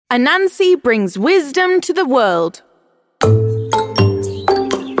Anansi brings wisdom to the world.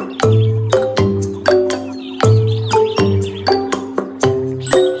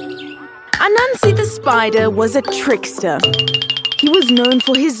 Anansi the spider was a trickster. He was known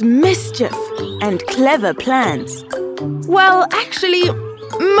for his mischief and clever plans. Well, actually,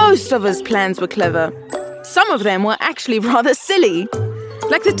 most of his plans were clever. Some of them were actually rather silly.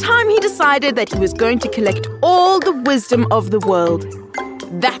 Like the time he decided that he was going to collect all the wisdom of the world.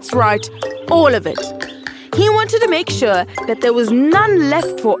 That's right, all of it. He wanted to make sure that there was none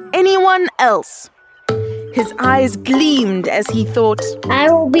left for anyone else. His eyes gleamed as he thought,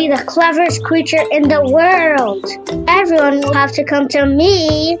 I will be the cleverest creature in the world. Everyone will have to come to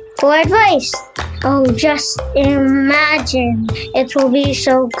me for advice. Oh, just imagine. It will be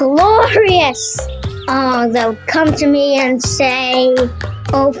so glorious. Oh, they'll come to me and say,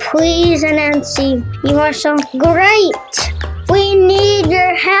 oh, please, Anansi, you are so great. We need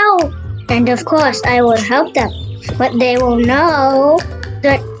your help. And of course, I will help them. But they will know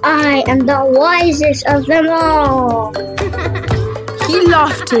that I am the wisest of them all. He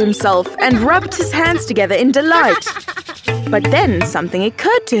laughed to himself and rubbed his hands together in delight. But then something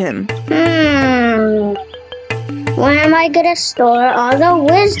occurred to him. Where am I going to store all the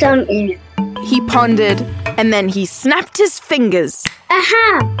wisdom in? He pondered, and then he snapped his fingers.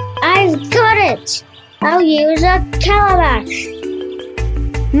 Aha! I've got it! I'll use a calabash.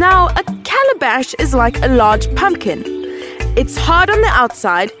 Now, a calabash is like a large pumpkin. It's hard on the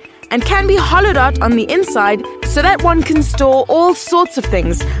outside and can be hollowed out on the inside so that one can store all sorts of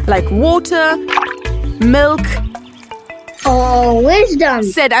things like water, milk. Oh, wisdom,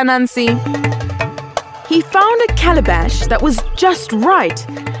 said Anansi. He found a calabash that was just right.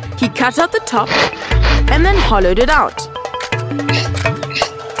 He cut out the top and then hollowed it out.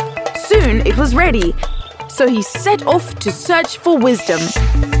 Soon it was ready, so he set off to search for wisdom.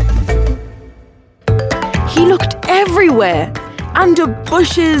 He looked everywhere, under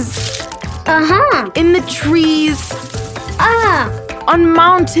bushes, in the trees, on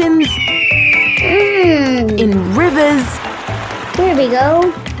mountains, in rivers, here we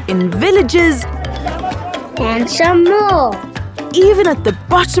go, in villages, and some more, even at the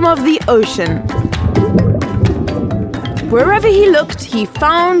bottom of the ocean. Wherever he looked, he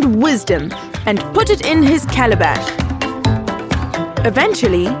found wisdom and put it in his calabash.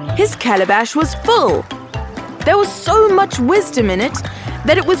 Eventually, his calabash was full. There was so much wisdom in it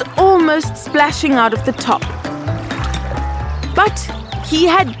that it was almost splashing out of the top. But he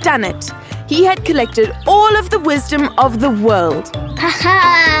had done it. He had collected all of the wisdom of the world. Ha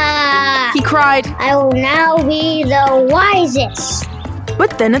ha! He cried, I will now be the wisest.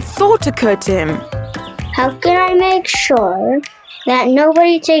 But then a thought occurred to him. How can I make sure that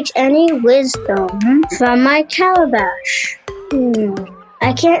nobody takes any wisdom from my calabash?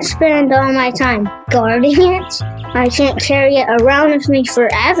 I can't spend all my time guarding it. I can't carry it around with me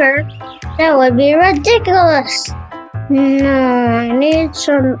forever. That would be ridiculous. No, I need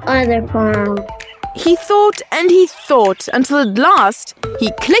some other plan. He thought and he thought until at last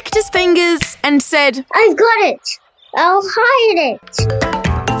he clicked his fingers and said, I've got it! I'll hide it!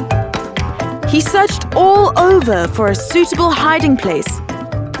 He searched all over for a suitable hiding place.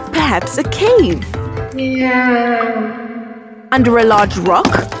 Perhaps a cave. No. Under a large rock?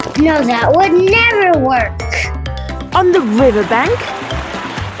 No, that would never work. On the riverbank?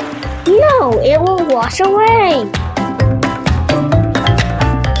 No, it will wash away.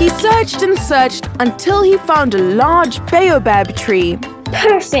 He searched and searched until he found a large baobab tree.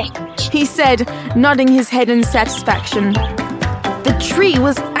 Perfect, he said, nodding his head in satisfaction. The tree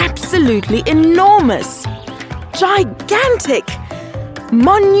was absolutely enormous, gigantic,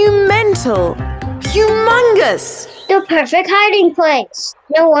 monumental, humongous. The perfect hiding place.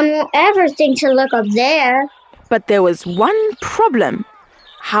 No one will ever think to look up there. But there was one problem.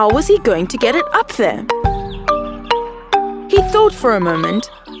 How was he going to get it up there? He thought for a moment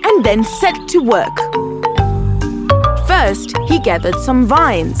and then set to work. First, he gathered some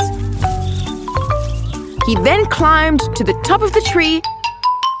vines. He then climbed to the top of the tree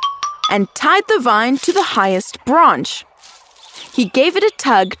and tied the vine to the highest branch. He gave it a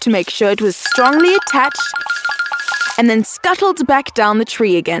tug to make sure it was strongly attached and then scuttled back down the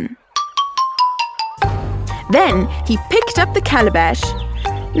tree again. Then he picked up the calabash.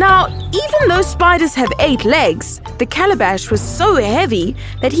 Now, even though spiders have 8 legs, the calabash was so heavy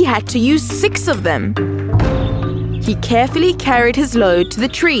that he had to use 6 of them. He carefully carried his load to the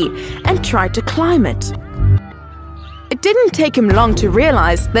tree and tried to climb it. It didn't take him long to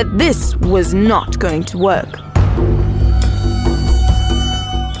realize that this was not going to work.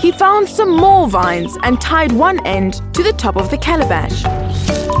 He found some more vines and tied one end to the top of the calabash.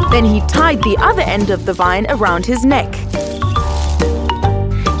 Then he tied the other end of the vine around his neck.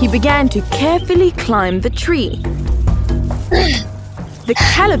 He began to carefully climb the tree. The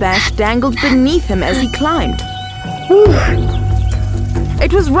calabash dangled beneath him as he climbed.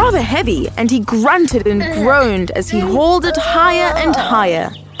 It was rather heavy, and he grunted and groaned as he hauled it higher and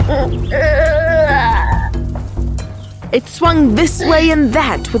higher. It swung this way and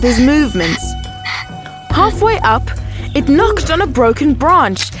that with his movements. Halfway up, it knocked on a broken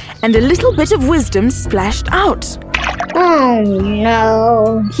branch, and a little bit of wisdom splashed out. Oh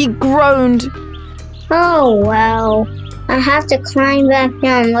no. He groaned. Oh well. I have to climb back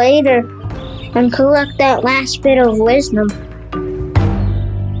down later and collect that last bit of wisdom.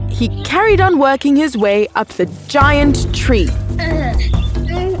 He carried on working his way up the giant tree.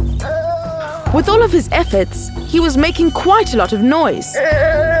 With all of his efforts, he was making quite a lot of noise.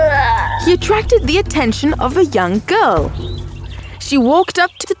 He attracted the attention of a young girl. She walked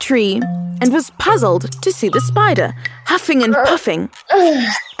up to the tree and was puzzled to see the spider, huffing and puffing,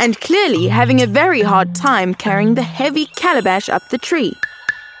 and clearly having a very hard time carrying the heavy calabash up the tree.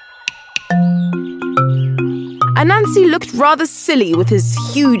 Anansi looked rather silly with his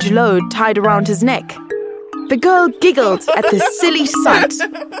huge load tied around his neck. The girl giggled at the silly sight.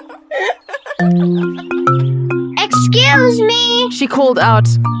 Excuse me, She called out.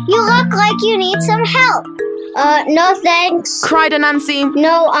 you look like you need some help. No thanks. Cried Anansi.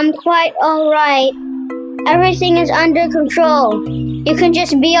 No, I'm quite alright. Everything is under control. You can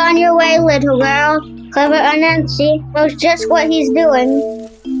just be on your way, little girl. Clever Anansi knows just what he's doing.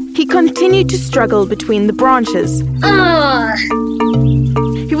 He continued to struggle between the branches. Ugh.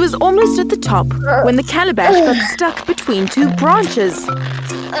 He was almost at the top when the calabash got stuck between two branches.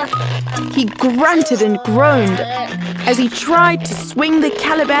 He grunted and groaned as he tried to swing the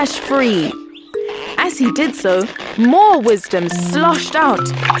calabash free. As he did so, more wisdom sloshed out,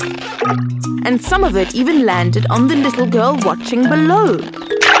 and some of it even landed on the little girl watching below.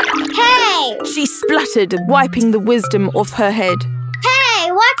 Hey! She spluttered, wiping the wisdom off her head.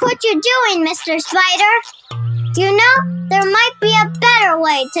 Hey, watch what you're doing, Mr. Spider. You know, there might be a better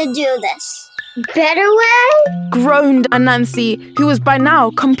way to do this. Better way? Groaned Anansi, who was by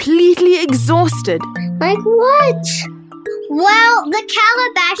now completely exhausted. Like what? Well, the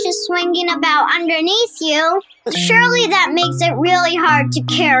calabash is swinging about underneath you. Surely that makes it really hard to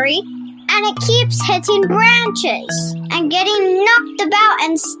carry. And it keeps hitting branches and getting knocked about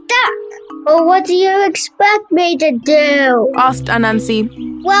and stuck. Well, what do you expect me to do? Asked Anansi.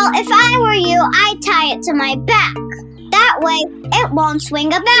 Well, if I were you, I'd tie it to my back. That way, it won't swing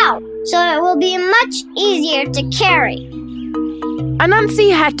about, so it will be much easier to carry.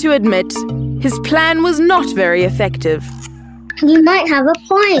 Anansi had to admit his plan was not very effective. You might have a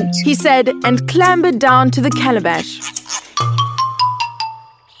point, He said, and clambered down to the calabash.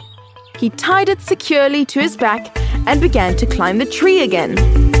 He tied it securely to his back and began to climb the tree again.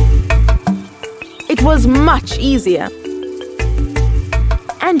 It was much easier.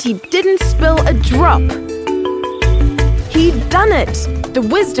 And he didn't spill a drop. He'd done it! The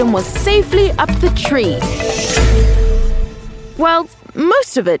wisdom was safely up the tree. Well,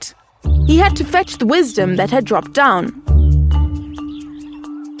 most of it. He had to fetch the wisdom that had dropped down.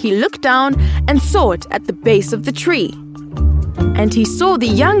 He looked down and saw it at the base of the tree. And he saw the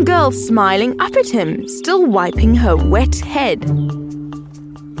young girl smiling up at him, still wiping her wet head.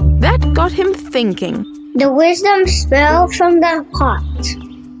 That got him thinking. The wisdom fell from the pot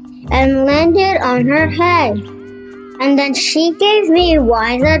and landed on her head. And then she gave me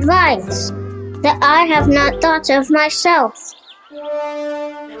wise advice that I have not thought of myself.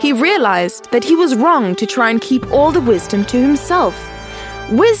 He realized that he was wrong to try and keep all the wisdom to himself.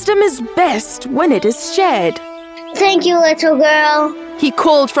 Wisdom is best when it is shared. Thank you, little girl. He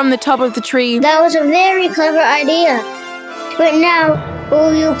called from the top of the tree. That was a very clever idea. But now,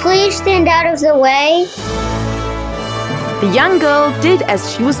 will you please stand out of the way? The young girl did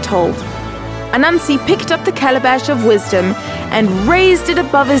as she was told. Anansi picked up the calabash of wisdom and raised it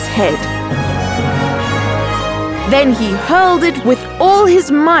above his head. Then he hurled it with all his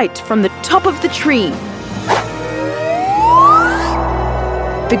might from the top of the tree.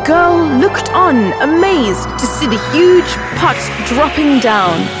 The girl looked on, amazed to see the huge pot dropping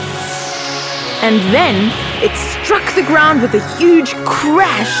down. And then it struck the ground with a huge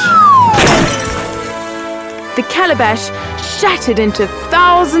crash. The calabash shattered into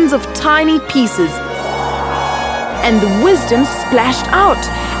thousands of tiny pieces. And the wisdom splashed out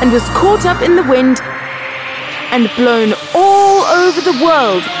and was caught up in the wind and blown all over the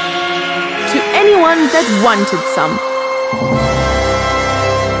world to anyone that wanted some.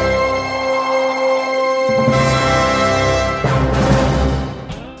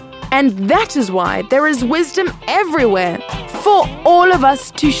 And that is why there is wisdom everywhere for all of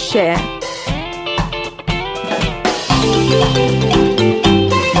us to share.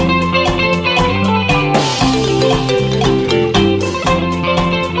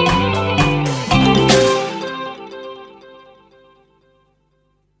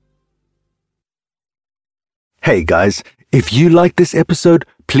 Hey guys, if you like this episode,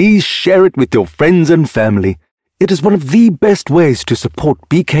 please share it with your friends and family. It is one of the best ways to support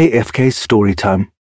BKFK Storytime.